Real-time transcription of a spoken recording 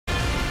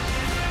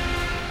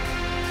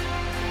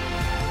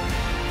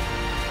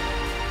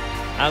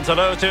And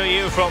hello to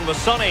you from the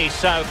sunny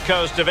south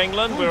coast of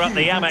England. We're at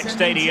the Amex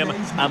Stadium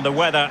and the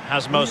weather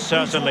has most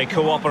certainly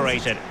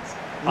cooperated.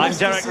 I'm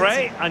Derek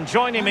Ray, and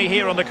joining me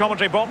here on the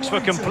commentary box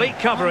for complete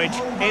coverage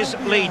is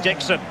Lee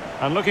Dixon.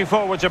 And looking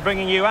forward to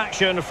bringing you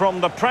action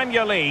from the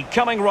Premier League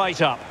coming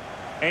right up.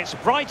 It's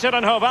Brighton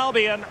and Hove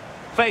Albion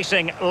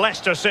facing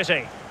Leicester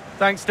City.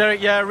 Thanks,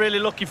 Derek. Yeah, really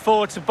looking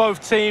forward to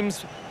both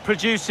teams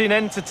producing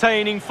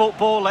entertaining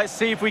football. Let's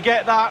see if we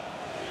get that.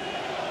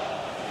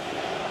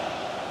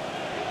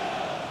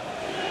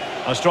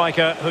 A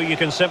striker who you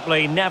can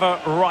simply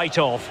never write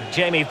off.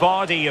 Jamie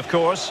Vardy, of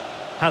course,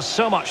 has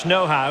so much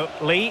know-how.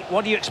 Lee,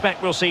 what do you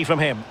expect we'll see from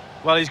him?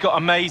 Well, he's got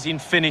amazing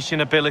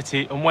finishing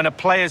ability, and when a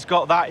player's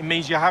got that, it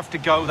means you have to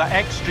go that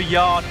extra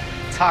yard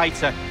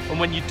tighter. And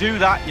when you do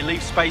that, you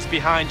leave space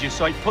behind you,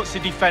 so it puts the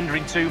defender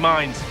in two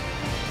minds.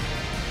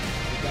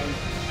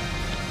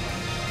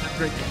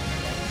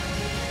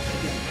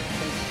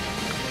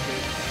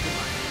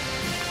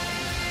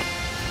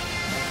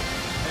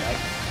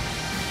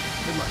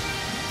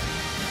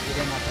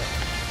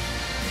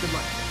 Good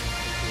luck.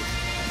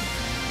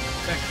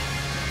 Thanks.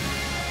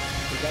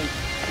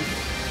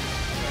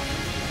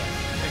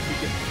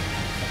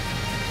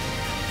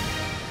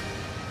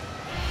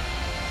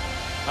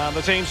 And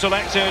the team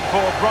selected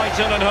for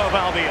Brighton and Hove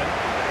Albion.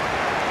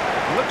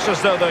 Looks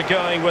as though they're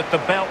going with the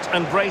belt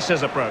and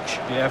braces approach.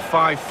 Yeah,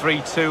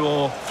 5-3-2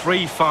 or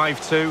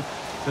 3-5-2.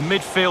 The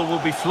midfield will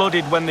be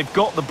flooded when they've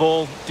got the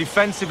ball.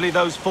 Defensively,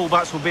 those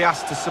fullbacks will be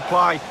asked to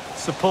supply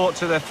support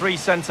to their three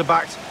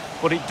centre-backs,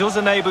 but it does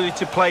enable you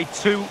to play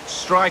two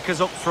strikers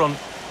up front.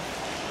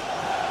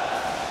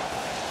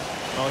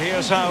 Well,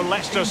 here's how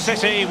Leicester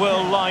City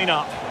will line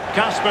up.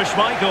 Kasper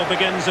Schmeichel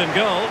begins in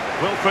goal.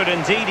 Wilfred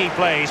Ndidi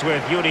plays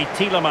with Yuri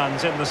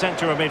Tielemans in the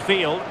centre of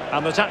midfield.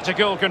 And the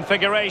tactical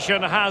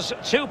configuration has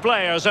two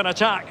players in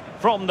attack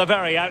from the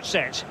very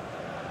outset.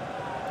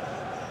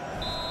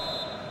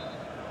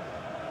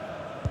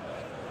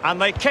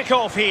 And they kick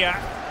off here.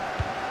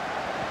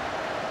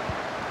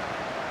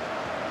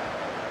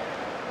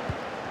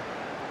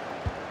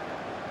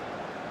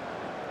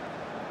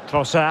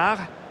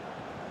 Trossard.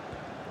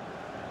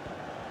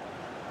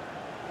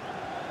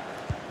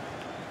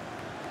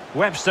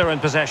 Webster in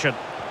possession.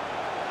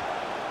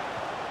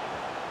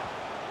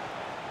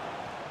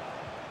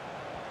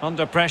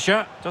 Under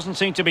pressure, doesn't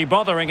seem to be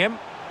bothering him.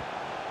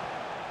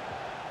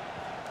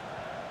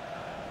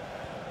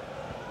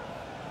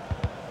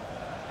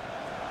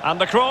 And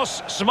the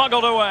cross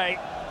smuggled away.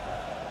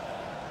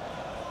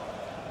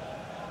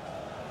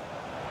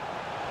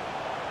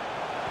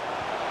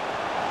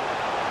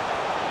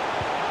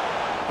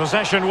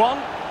 Possession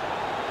one.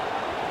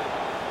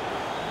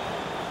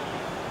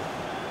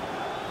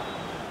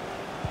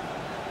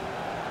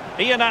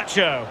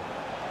 Iheanacho.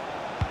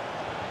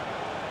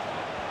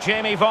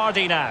 Jamie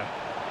Vardy now.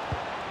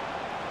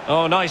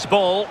 Oh, nice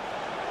ball.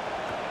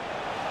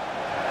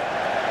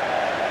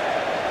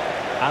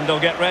 And they'll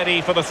get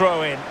ready for the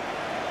throw-in.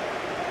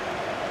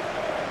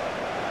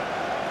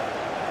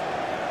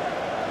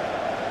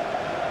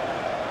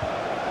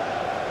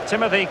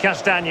 Timothy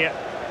Castagne.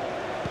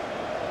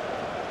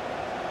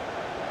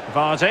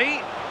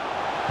 Vardy.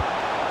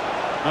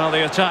 Well,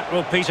 the attack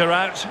will peter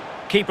out.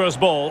 Keeper's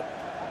ball.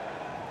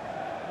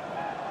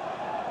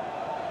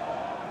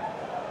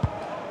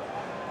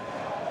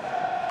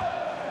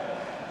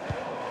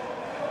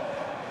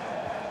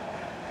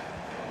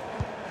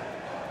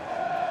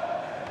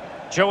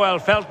 Joel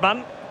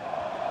Feldman.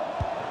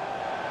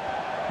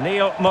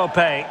 Neil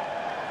Mopé.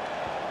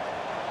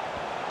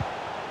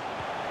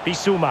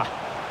 Bissouma.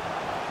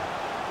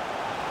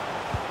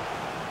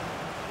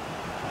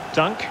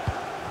 Dunk.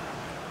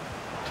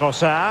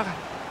 Trossard.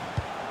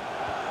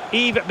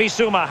 Yves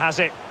Bissouma has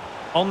it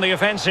on the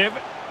offensive.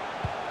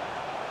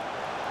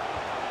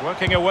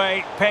 Working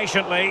away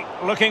patiently,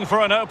 looking for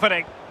an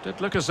opening.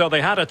 Did look as though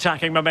they had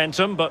attacking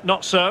momentum, but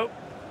not so.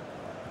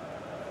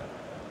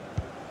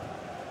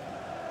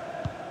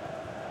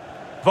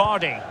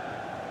 Vardy.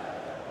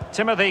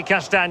 Timothy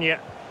Castagne.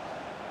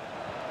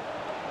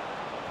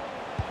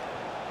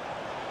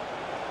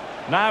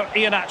 Now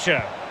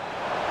Iheanacho.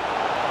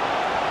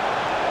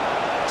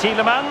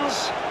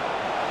 Tielemans.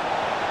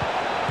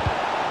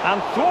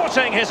 And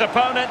thwarting his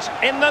opponent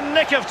in the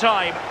nick of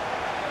time.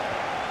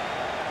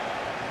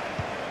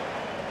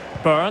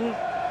 Byrne.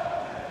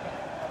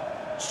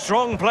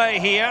 Strong play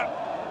here.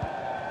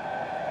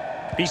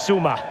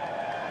 Bissouma.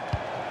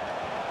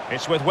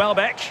 It's with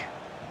Welbeck.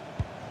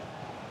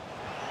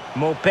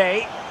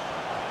 Mopé.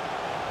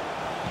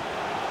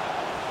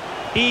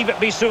 Yves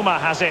Bissouma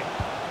has it.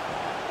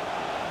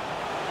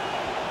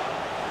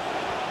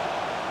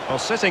 Well,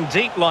 sitting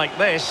deep like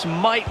this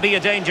might be a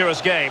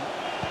dangerous game.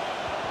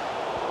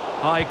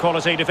 High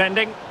quality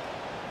defending.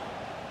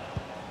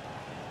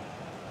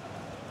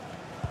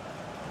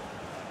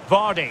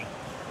 Vardy.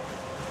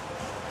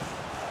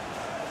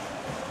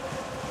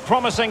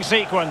 Promising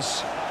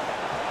sequence.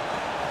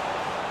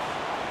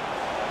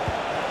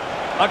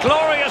 A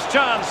glorious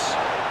chance.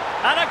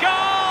 And a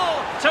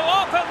goal to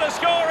open the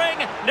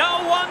scoring.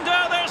 No wonder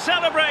they're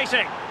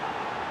celebrating.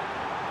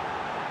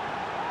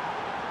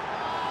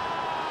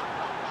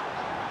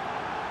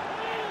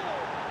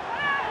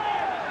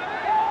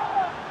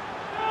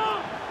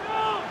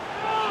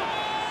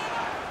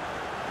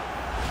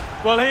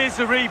 Well, here's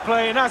the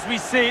replay, and as we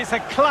see, it's a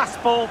class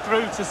ball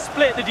through to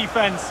split the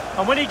defence.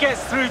 And when he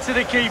gets through to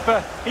the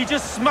keeper, he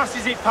just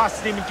smashes it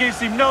past him and gives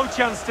him no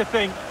chance to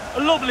think.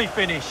 A lovely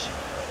finish.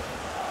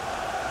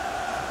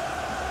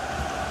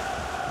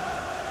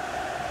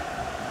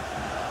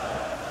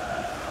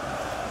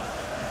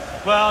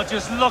 Well,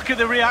 just look at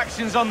the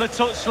reactions on the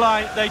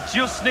touchline. They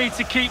just need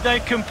to keep their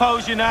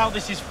composure now.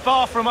 This is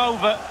far from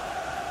over.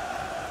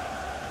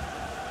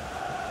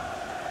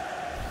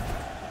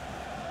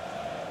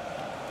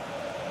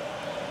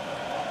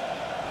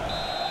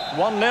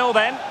 One 0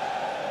 then.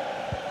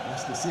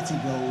 Leicester City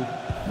goal,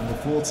 number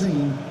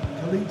 14,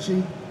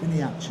 Kylian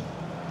Mbappé.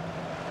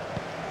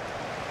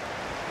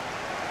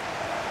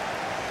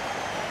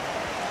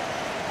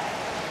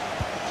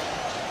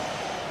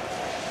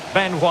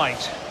 Ben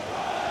White.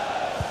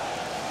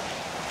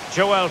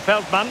 Joel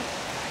Feldman.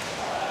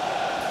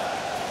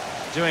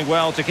 Doing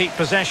well to keep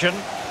possession.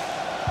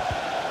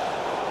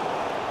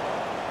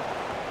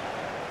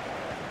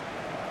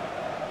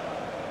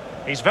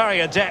 He's very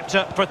adept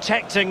at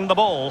protecting the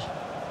ball.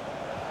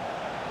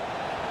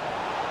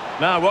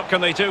 Now, what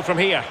can they do from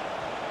here?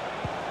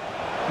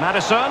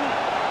 Maddison.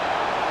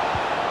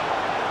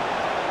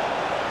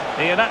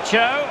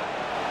 Iheanacho.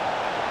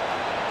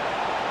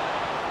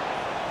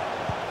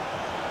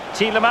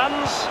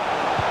 Tielemans.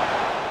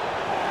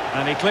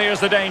 And he clears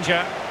the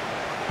danger.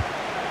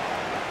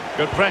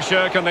 Good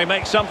pressure. Can they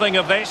make something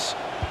of this?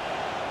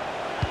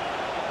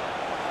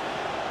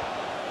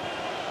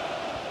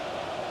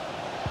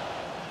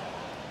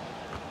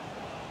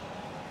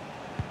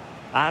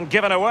 And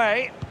given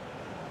away.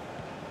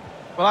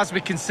 Well, as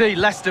we can see,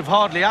 Leicester have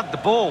hardly had the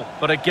ball.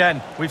 But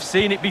again, we've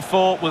seen it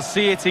before, we'll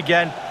see it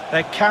again.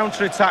 Their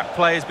counter-attack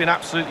play has been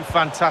absolutely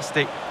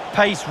fantastic.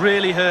 Pace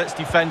really hurts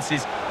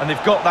defences, and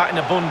they've got that in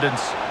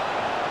abundance.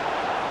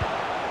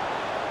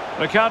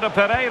 Ricardo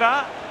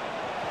Pereira.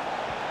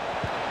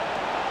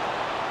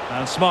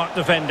 And smart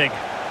defending.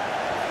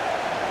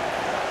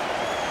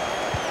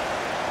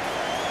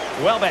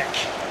 Welbeck.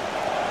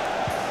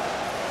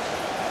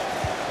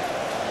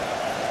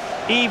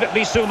 Yves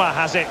Bissouma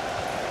has it.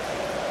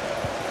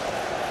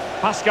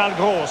 Pascal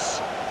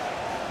Gross.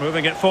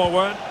 Moving it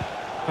forward.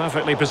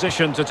 Perfectly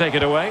positioned to take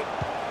it away.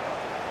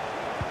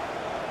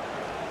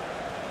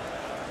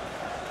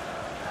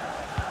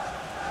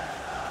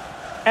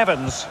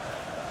 Evans.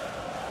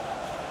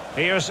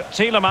 Here's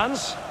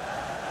Tielemans.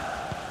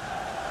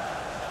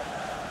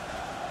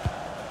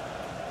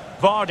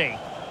 Vardy.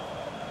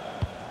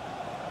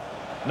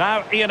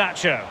 Now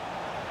Iheanacho.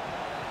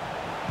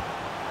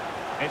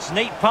 It's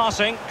neat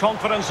passing,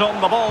 confidence on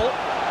the ball.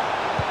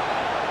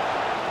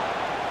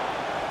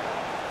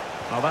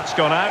 Well, that's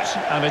gone out,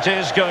 and it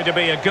is going to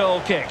be a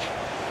goal kick.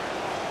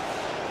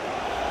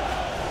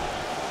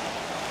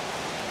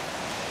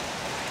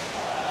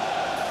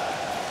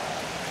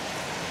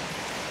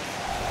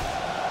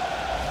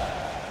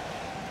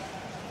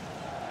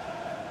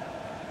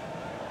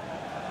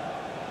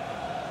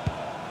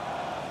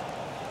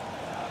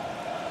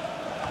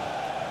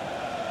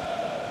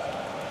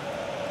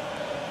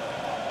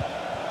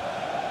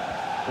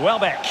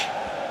 Welbeck.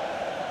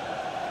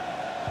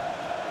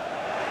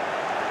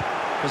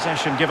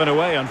 Possession given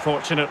away,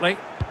 unfortunately.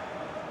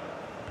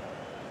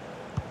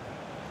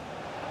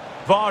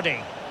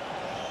 Vardy.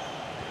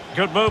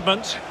 Good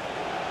movement.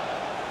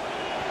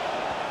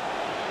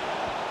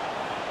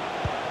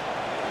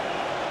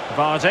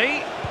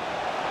 Vardy.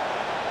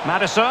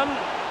 Maddison.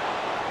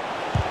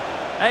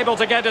 Able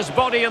to get his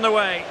body in the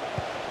way.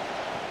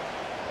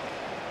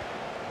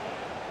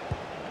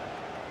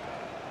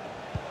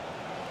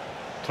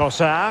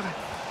 Trossard.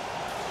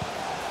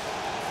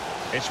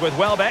 It's with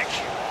Welbeck.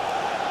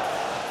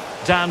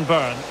 Dan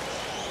Burn.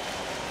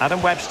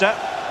 Adam Webster.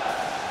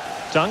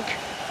 Dunk.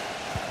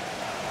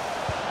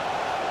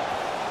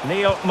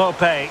 Neil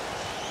Maupay.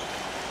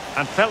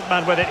 And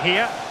Feldman with it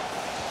here.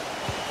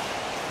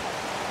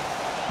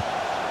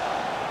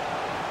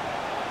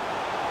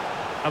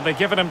 Have they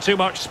given him too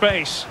much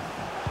space?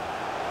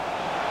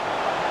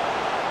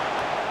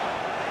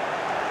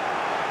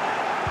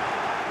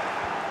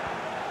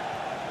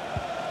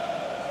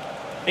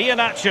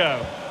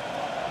 Iheanacho.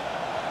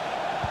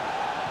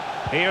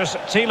 Here's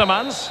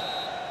Tielemans.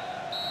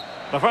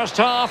 The first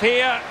half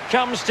here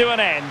comes to an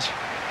end.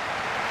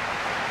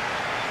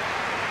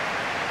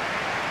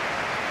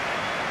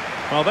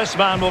 Well, this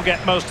man will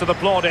get most of the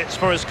plaudits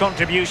for his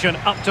contribution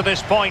up to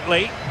this point,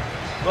 Lee.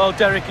 Well,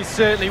 Derek, it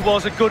certainly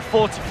was a good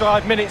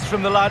 45 minutes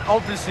from the lad.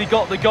 Obviously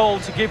got the goal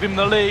to give him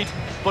the lead,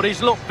 but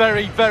he's looked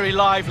very, very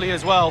lively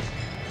as well.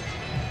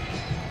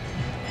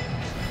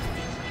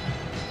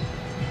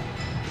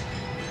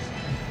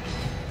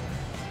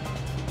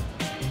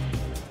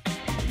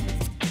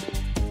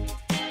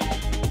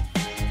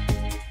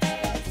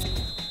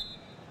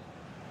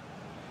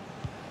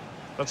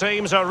 The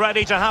teams are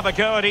ready to have a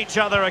go at each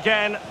other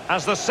again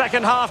as the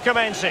second half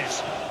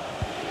commences.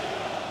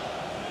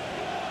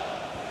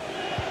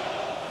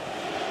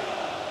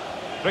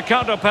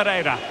 Ricardo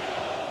Pereira.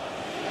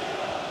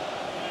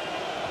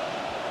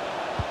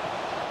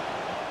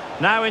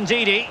 Now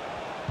Ndidi.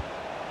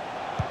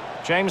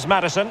 James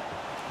Maddison.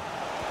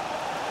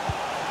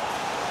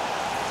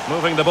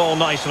 Moving the ball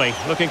nicely,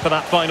 looking for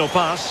that final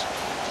pass.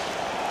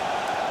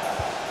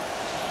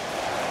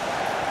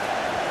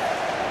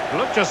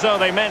 Looked as though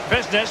they meant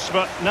business,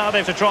 but now they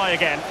have to try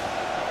again.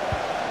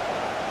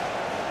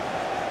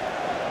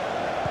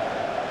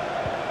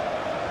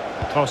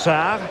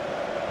 Trossard.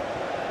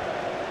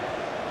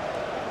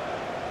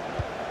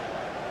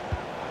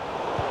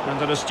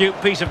 And an astute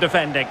piece of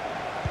defending.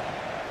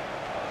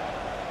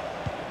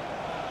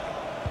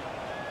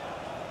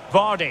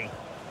 Vardy.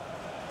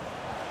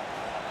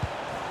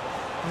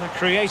 And a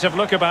creative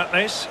look about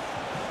this.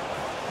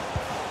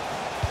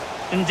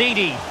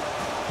 Ndidi.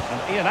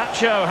 And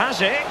Iheanacho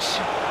has it.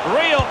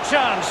 Real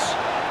chance.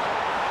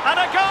 And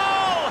a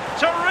goal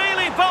to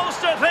really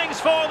bolster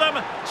things for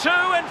them. 2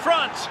 in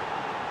front.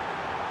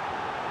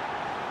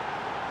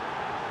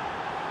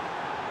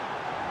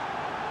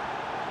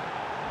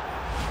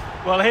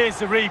 Well, here's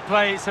the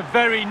replay. It's a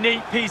very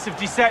neat piece of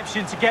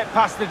deception to get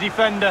past the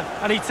defender,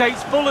 and he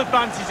takes full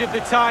advantage of the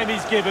time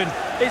he's given.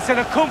 It's an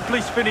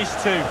accomplished finish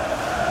too.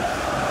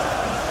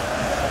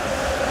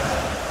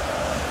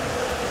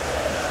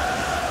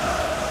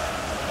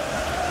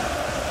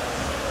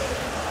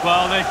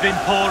 Well, they've been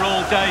poor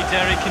all day,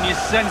 Derek, and you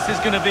sense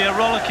there's going to be a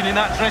rollicking in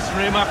that dressing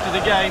room after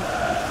the game.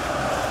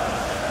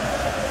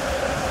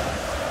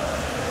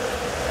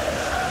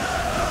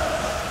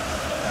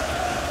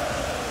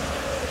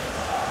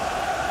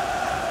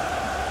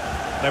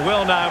 They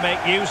will now make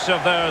use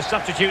of their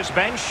substitutes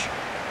bench.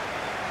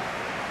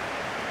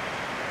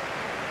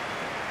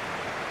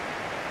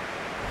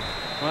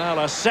 Well,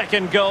 a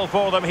second goal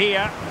for them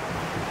here.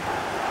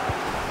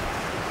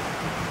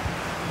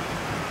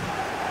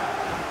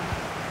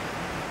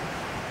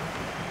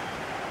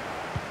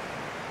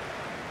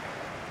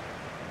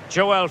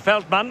 Joel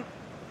Feldman.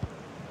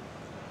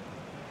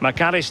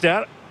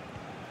 McAllister.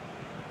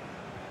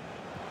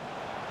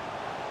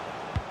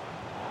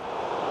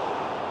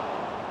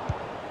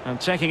 And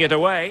taking it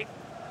away.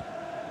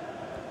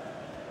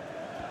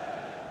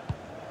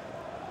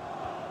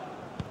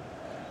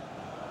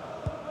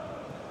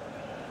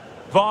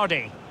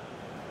 Vardy.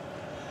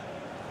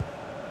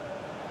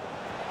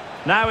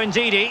 Now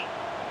Ndidi.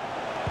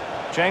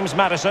 James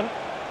Maddison.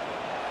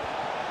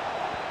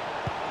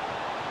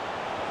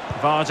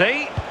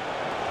 Vardy.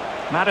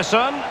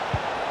 Maddison.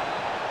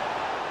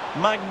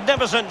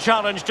 Magnificent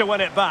challenge to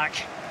win it back.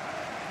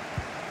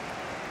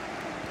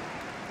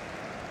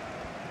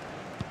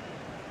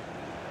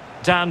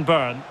 Dan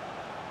Burn.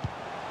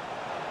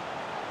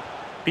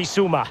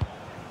 Bissouma.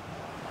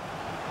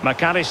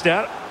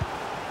 McAllister.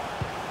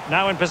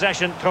 Now in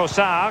possession,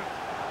 Trossard.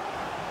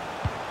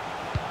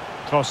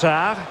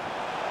 Trossard.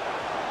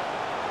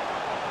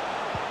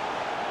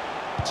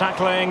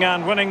 Tackling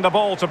and winning the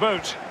ball to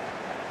boot.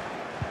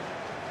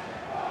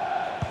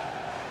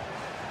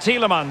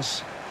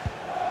 Tielemans.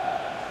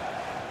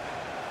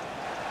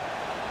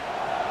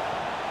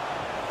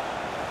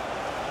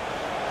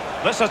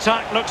 This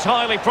attack looks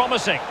highly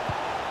promising.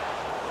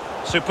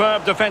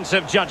 Superb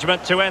defensive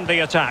judgment to end the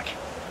attack.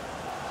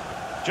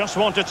 Just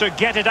wanted to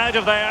get it out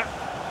of there.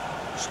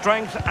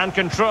 Strength and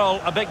control,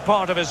 a big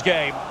part of his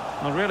game.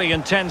 A really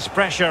intense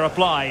pressure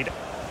applied.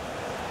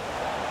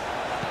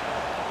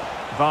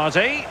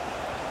 Vardy.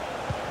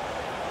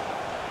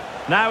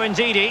 Now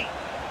Ndidi.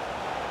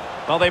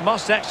 Well, they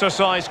must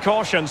exercise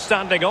caution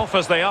standing off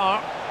as they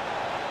are.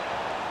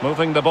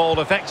 Moving the ball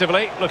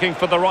effectively, looking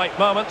for the right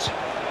moment.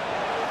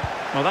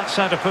 Well, that's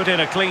how to put in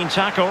a clean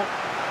tackle.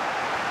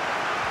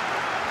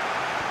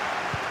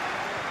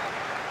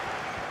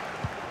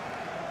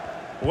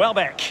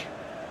 Welbeck.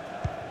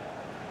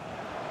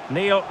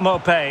 Neil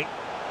Mbappé.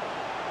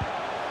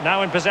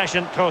 Now in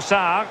possession,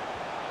 Trossard.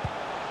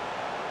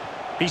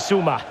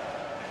 Bissouma.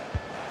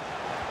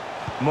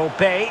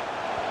 Mbappé.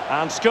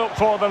 And scope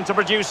for them to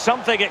produce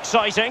something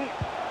exciting.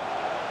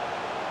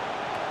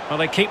 Well,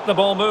 they keep the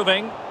ball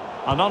moving.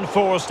 An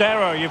unforced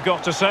error, you've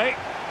got to say.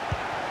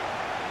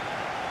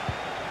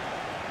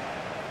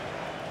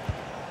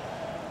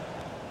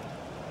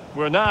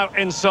 We're now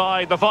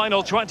inside the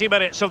final 20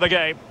 minutes of the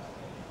game.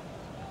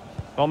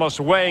 Almost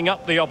weighing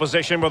up the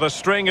opposition with a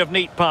string of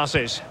neat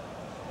passes.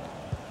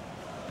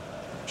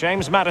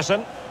 James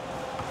Maddison.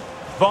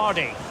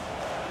 Vardy.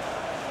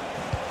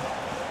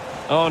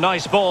 Oh,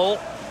 nice ball.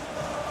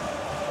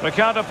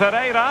 Ricardo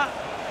Pereira.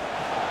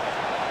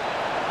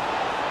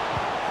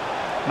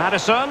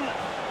 Maddison.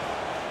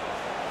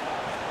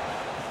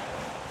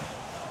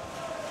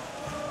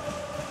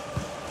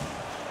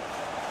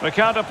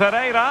 Ricardo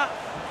Pereira.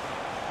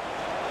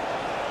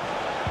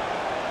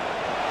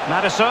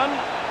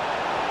 Maddison.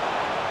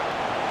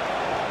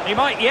 He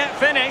might yet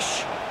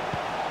finish.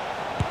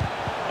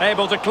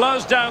 Able to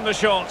close down the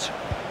shot.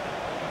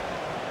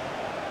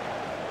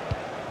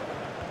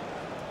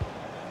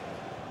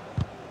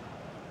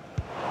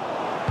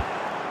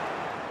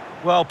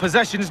 Well,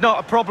 possession's not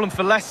a problem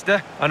for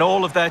Leicester, and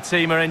all of their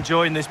team are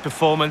enjoying this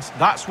performance.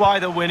 That's why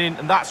they're winning,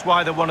 and that's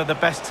why they're one of the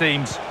best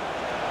teams.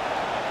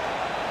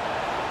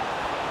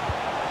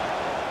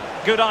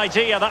 Good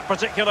idea, that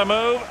particular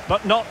move,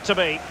 but not to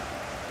be.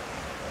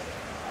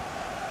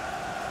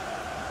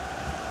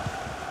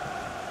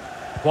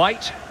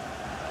 White.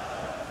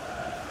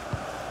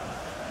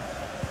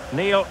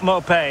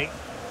 Mbappé.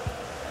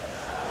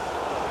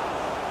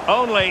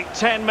 Only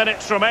 10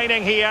 minutes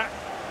remaining here.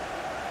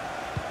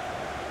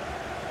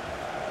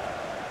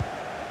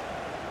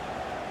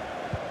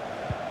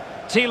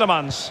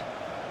 Tielemans.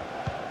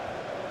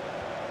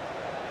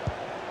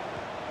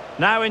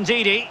 Now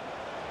Ndidi.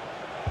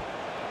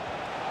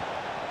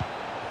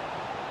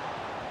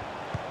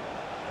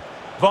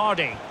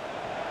 Vardy.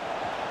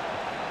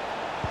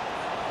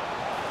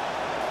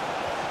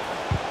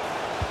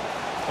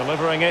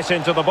 Delivering it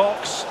into the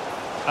box.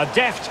 A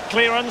deft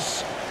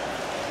clearance.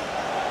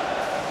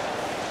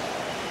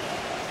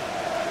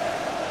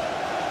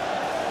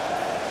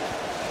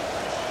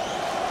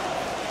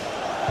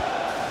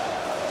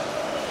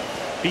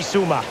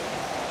 Bissouma.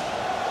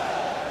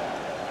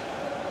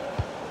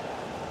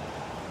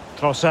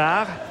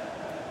 Trossard.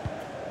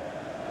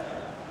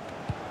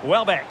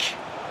 Welbeck.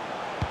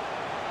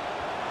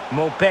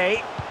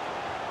 Mbappé.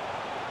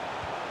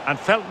 And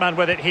Feldman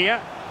with it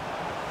here.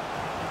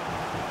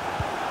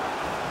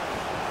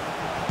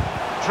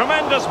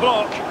 Tremendous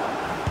block.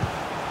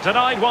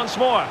 Denied once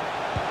more.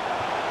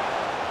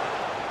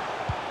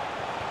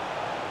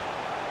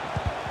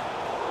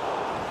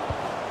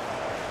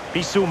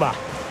 Bissouma.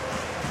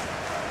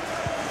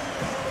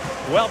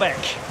 Welbeck.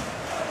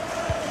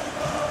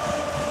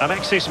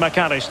 Alexis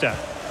McAllister.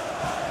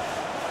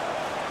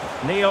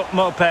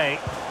 Mbappé.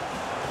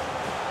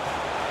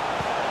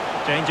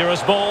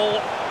 Dangerous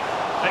ball.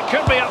 It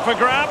could be up for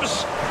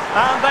grabs.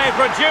 And they've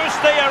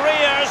reduced the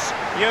arrears.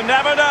 You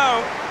never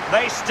know.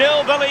 They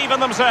still believe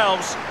in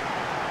themselves.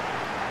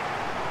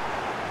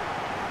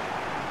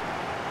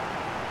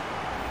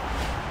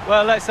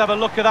 Well, let's have a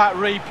look at that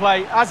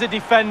replay. As a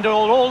defender,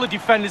 all the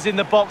defenders in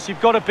the box,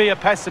 you've got to be a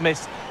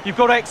pessimist. You've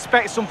got to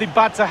expect something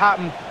bad to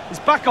happen. It's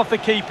back off the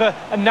keeper,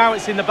 and now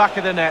it's in the back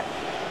of the net.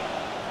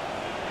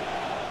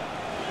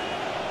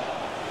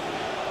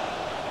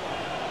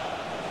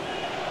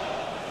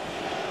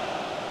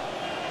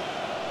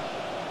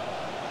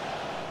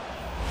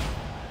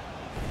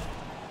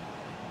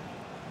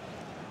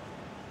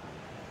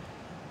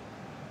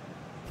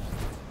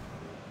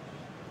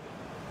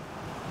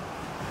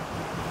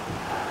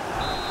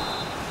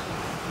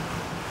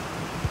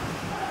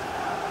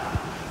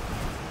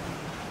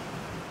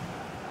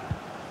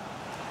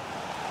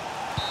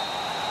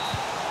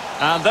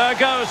 And there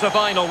goes the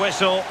final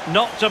whistle.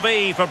 Not to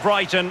be for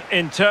Brighton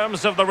in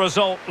terms of the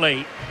result,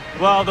 Lee.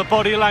 Well, the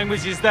body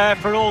language is there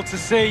for all to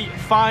see.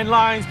 Fine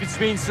lines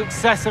between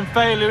success and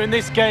failure in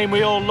this game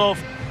we all love.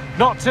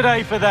 Not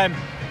today for them,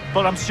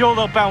 but I'm sure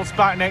they'll bounce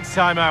back next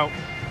time out.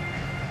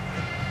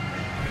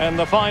 In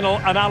the final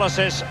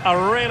analysis,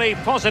 a really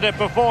positive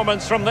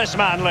performance from this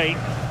man, Lee.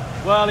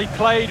 Well, he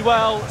played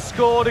well,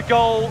 scored a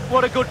goal.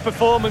 What a good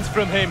performance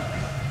from him.